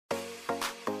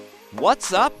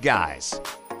What's up, guys?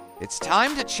 It's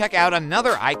time to check out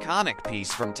another iconic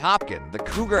piece from Top Gun, the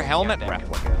Cougar Helmet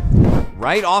Replica.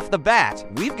 Right off the bat,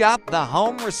 we've got the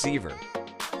home receiver.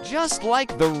 Just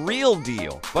like the real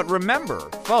deal. But remember,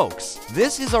 folks,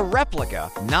 this is a replica,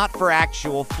 not for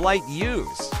actual flight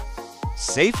use.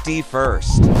 Safety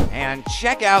first. And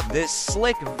check out this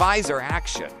slick visor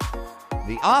action.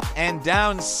 The up and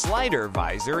down slider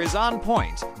visor is on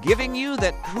point, giving you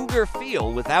that Cougar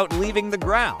feel without leaving the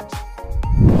ground.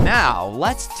 Now,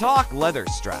 let's talk leather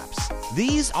straps.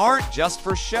 These aren't just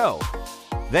for show.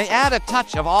 They add a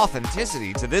touch of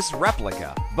authenticity to this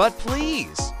replica, but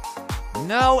please,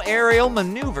 no aerial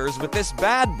maneuvers with this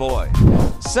bad boy.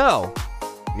 So,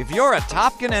 if you're a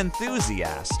Top Gun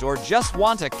enthusiast or just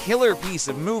want a killer piece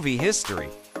of movie history,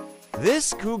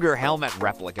 this Cougar Helmet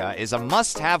Replica is a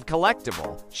must-have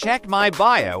collectible. Check my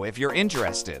bio if you're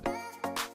interested.